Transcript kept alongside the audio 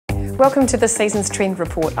Welcome to this season's Trend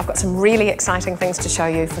Report. I've got some really exciting things to show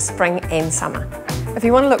you for spring and summer. If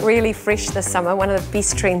you want to look really fresh this summer, one of the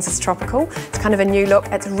best trends is tropical. It's kind of a new look.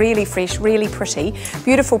 It's really fresh, really pretty.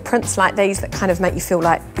 Beautiful prints like these that kind of make you feel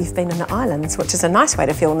like you've been in the islands, which is a nice way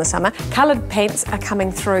to feel in the summer. Coloured pants are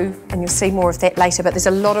coming through, and you'll see more of that later, but there's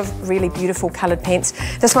a lot of really beautiful coloured pants.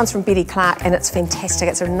 This one's from Betty Clark, and it's fantastic.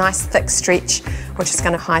 It's a nice thick stretch, which is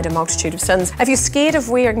going to hide a multitude of sins. If you're scared of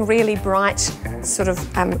wearing really bright sort of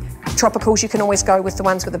tropicals, you can always go with the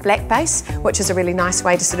ones with a black base, which is a really nice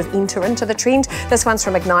way to sort of enter into the trend. This one's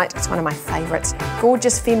from Ignite. It's one of my favourites.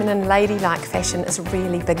 Gorgeous, feminine, ladylike fashion is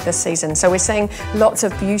really big this season. So we're seeing lots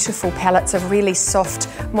of beautiful palettes of really soft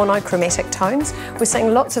monochromatic tones. We're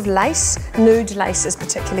seeing lots of lace. Nude lace is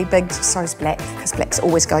particularly big, so is black, because black's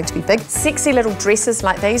always going to be big. Sexy little dresses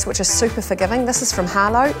like these, which are super forgiving. This is from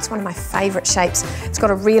Harlow. It's one of my favourite shapes. It's got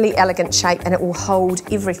a really elegant shape and it will hold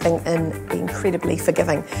everything in, be incredibly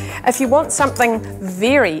forgiving. If you want something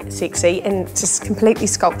very sexy and just completely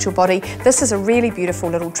sculpt your body, this is a really beautiful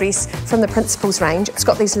little dress from the Principles range. It's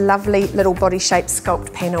got these lovely little body-shaped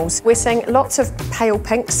sculpt panels. We're seeing lots of pale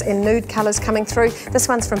pinks and nude colours coming through. This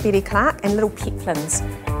one's from Betty Clark and little peplins.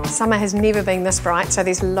 Summer has never been this bright, so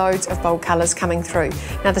there's loads of bold colours coming through.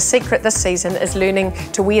 Now the secret this season is learning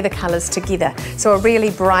to wear the colours together. So a really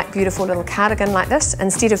bright, beautiful little cardigan like this,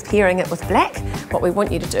 instead of pairing it with black, what we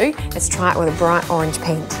want you to do is try it with a bright orange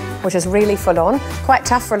pant, which is really full on. Quite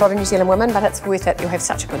tough for a lot of New Zealand women, but it's worth it. You'll have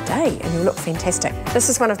such a good day and you'll look fantastic. This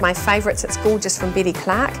is one of my favourites. It's gorgeous, from Betty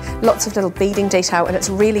Clark. Lots of little beading detail and it's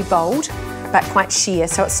really bold, but quite sheer,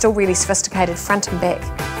 so it's still really sophisticated front and back.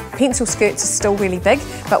 Pencil skirts are still really big,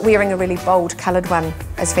 but wearing a really bold coloured one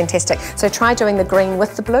is fantastic. So try doing the green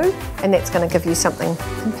with the blue, and that's going to give you something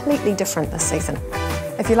completely different this season.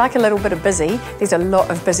 If you like a little bit of busy, there's a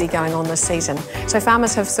lot of busy going on this season. So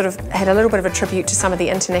farmers have sort of had a little bit of a tribute to some of the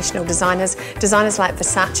international designers like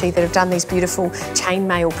Versace that have done these beautiful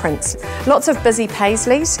chainmail prints. Lots of busy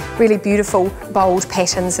paisleys, really beautiful, bold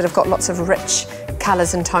patterns that have got lots of rich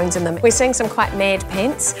colours and tones in them. We're seeing some quite mad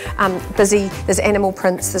pants, busy, there's animal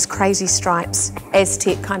prints, there's crazy stripes,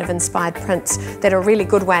 Aztec kind of inspired prints that are a really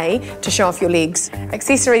good way to show off your legs.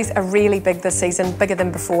 Accessories are really big this season, bigger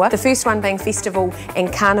than before. The first one being Festival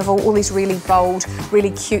and Carnival, all these really bold,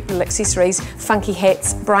 really cute little accessories, funky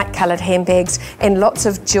hats, bright coloured handbags, and lots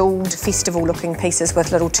of jewelled festival looking pieces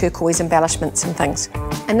with little turquoise embellishments and things.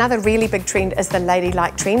 Another really big trend is the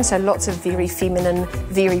ladylike trend, so lots of very feminine,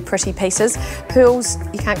 very pretty pieces. Pearls,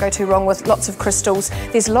 you can't go too wrong with, lots of crystals.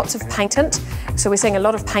 There's lots of patent, so we're seeing a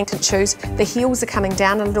lot of patent shoes. The heels are coming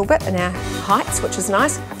down a little bit in our heights, which is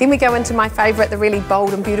nice. Then we go into my favourite, the really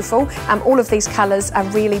bold and beautiful. All of these colours are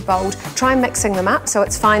really bold. Try mixing them up, so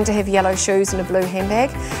it's fine to have yellow shoes and a blue handbag.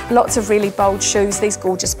 Lots of really bold shoes. These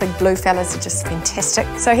gorgeous big blue fellas are just fantastic.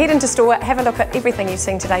 So head into store, have a look at everything you've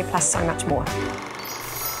seen today, plus so much more.